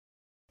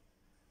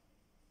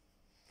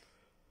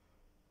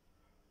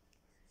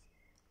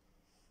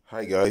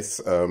Hi guys,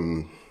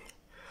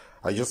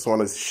 I just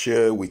want to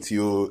share with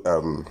you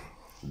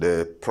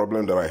the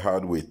problem that I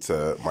had with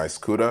my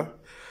scooter,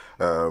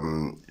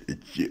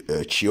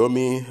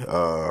 Xiaomi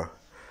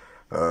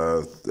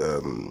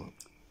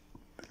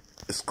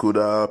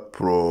Scooter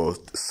Pro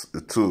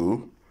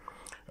 2.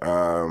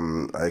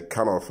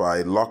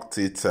 I locked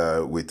it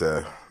with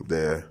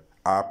the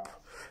app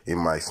in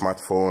my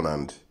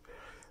smartphone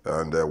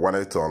and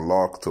wanted to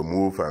unlock to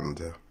move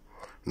and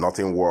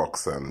nothing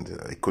works, and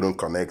I couldn't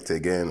connect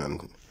again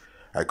and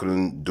I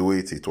couldn't do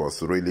it. It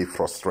was really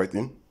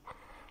frustrating,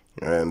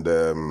 and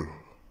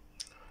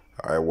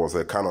I was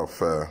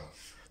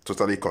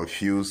totally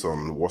confused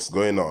on what's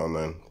going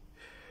on,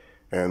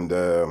 and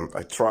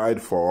I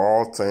tried for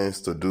all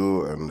things to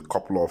do and a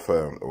couple of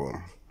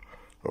or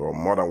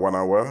more than 1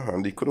 hour,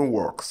 and it couldn't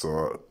work.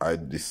 So I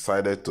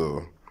decided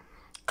to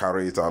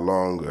carry it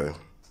along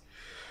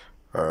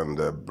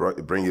and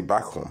bring it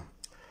back home.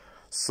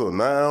 So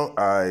now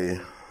I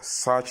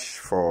search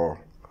for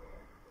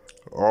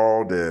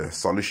all the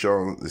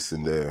solutions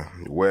in the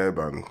web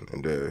and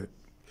in the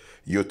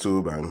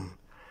YouTube, and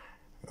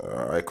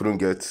I couldn't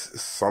get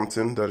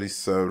something that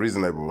is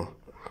reasonable.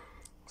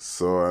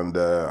 So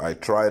I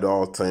tried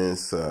all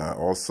things,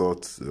 also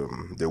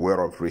the way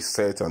of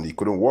reset, and it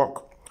couldn't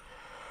work.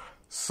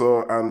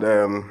 So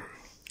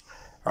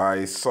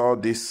I saw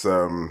this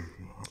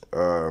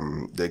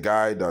the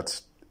guy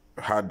that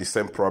had the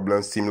same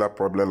problem, similar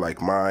problem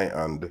like mine,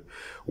 and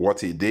what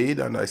he did,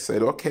 and I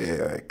said,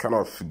 okay, I kind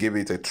of give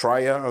it a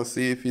trial and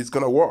see if it's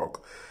gonna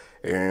work.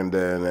 And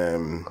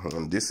then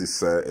this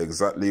is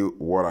exactly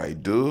what I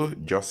do.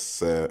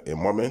 Just a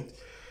moment,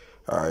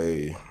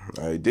 I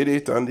did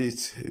it, and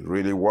it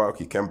really worked.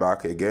 He came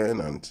back again,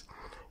 and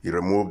he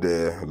removed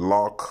the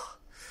lock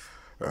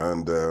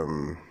and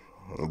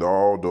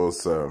all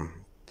those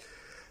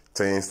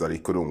things that he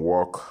couldn't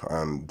work,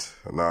 and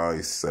now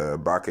it's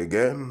back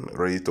again,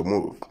 ready to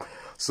move.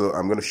 So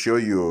I'm going to show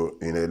you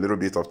in a little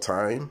bit of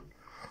time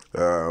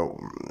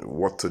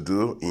what to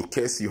do in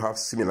case you have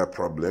similar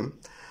problem,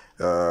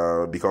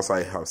 because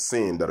I have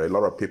seen that a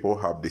lot of people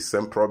have the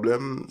same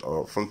problem,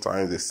 or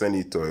sometimes they send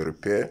it to a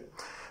repair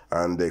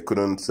and they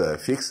couldn't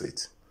fix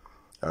it.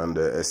 And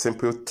a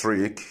simple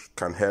trick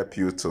can help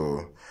you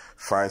to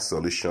find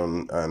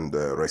solution and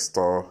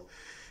restore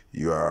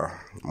your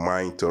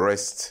mind to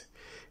rest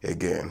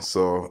again.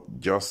 So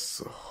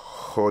just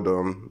hold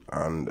on,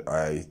 and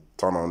I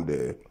turn on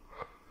the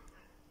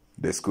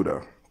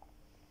scooter.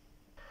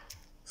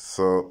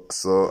 So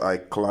I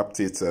clapped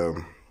it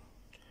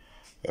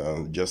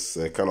just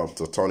kind of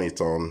to turn it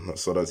on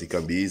so that it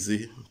can be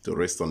easy to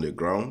rest on the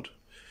ground.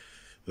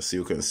 As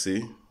you can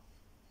see,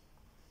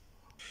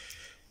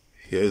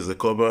 here is the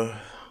cover.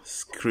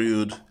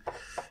 Screwed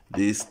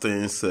these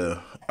things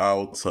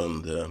out,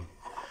 and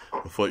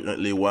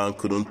unfortunately one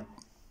couldn't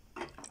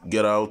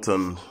get out,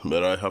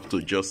 but I have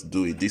to just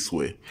do it this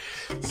way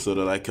so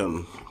that I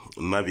can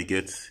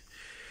navigate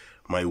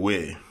my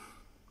way.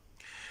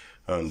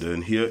 And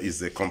then here is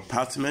the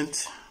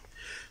compartment,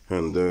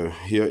 and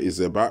here is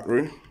the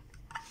battery.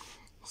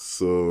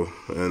 So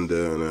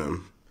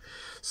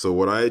so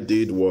what I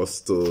did was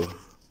to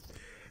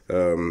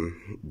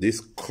this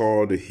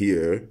cord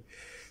here,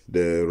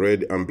 the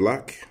red and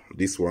black,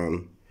 this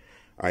one,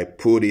 I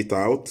pulled it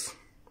out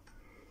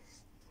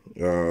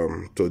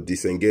to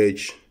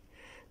disengage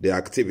the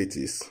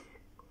activities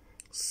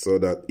so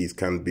that it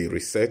can be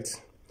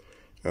reset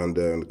and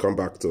then come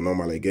back to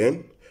normal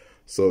again.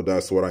 So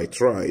that's what I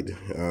tried,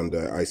 and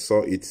I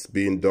saw it's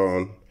being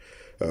done.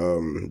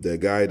 The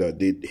guy that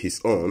did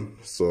his own,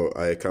 so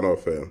I kind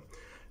of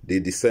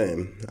did the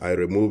same. I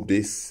removed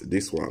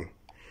this one,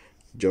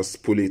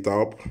 just pull it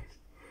up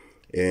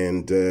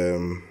and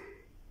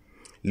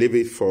leave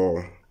it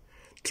for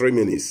 3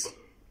 minutes,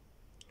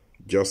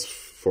 just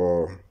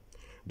for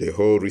the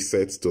whole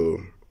reset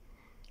to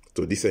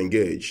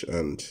disengage,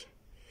 and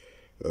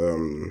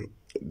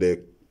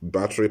the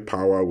battery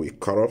power will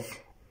cut off.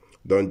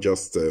 Don't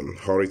just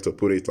hurry to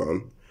put it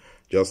on.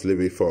 Just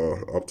leave it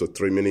for up to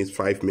 3 minutes,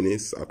 5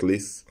 minutes at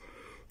least,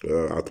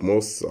 at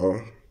most,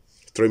 or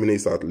 3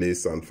 minutes at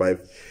least, and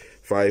five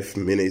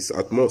minutes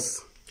at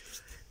most.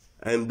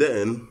 And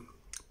then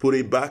put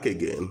it back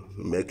again,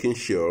 making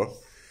sure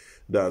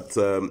that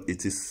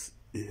it is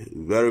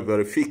very,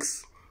 very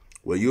fixed.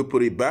 When you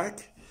put it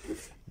back,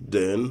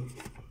 then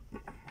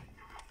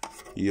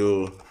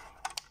you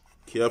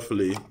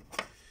carefully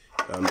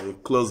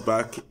and close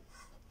back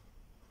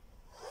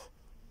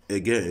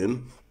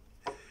again,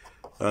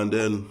 and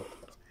then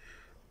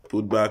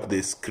put back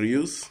the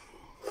screws.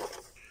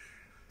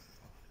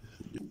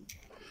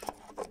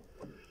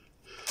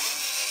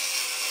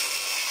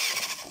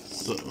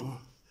 So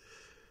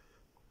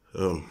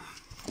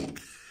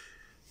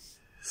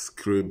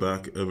screw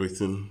back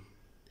everything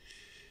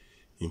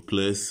in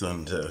place,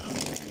 and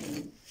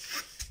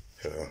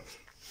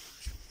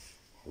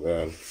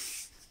then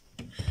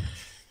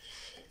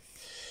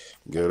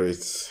get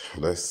it.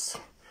 Let's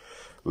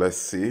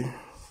see.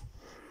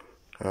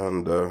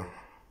 And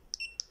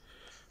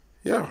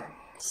yeah,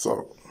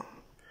 so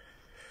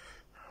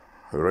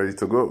ready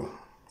to go.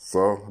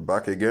 So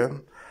back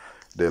again,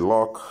 the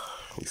lock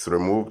is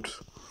removed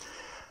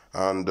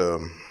and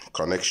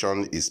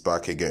connection is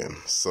back again.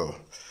 So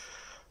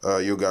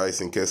you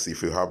guys, in case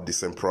if you have the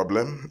same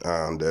problem,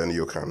 and then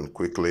you can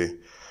quickly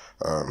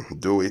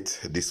do it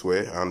this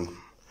way and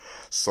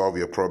solve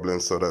your problem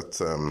so that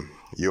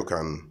you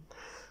can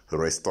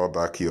restore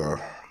back your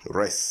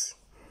rest.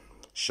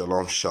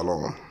 Shalom,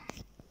 shalom.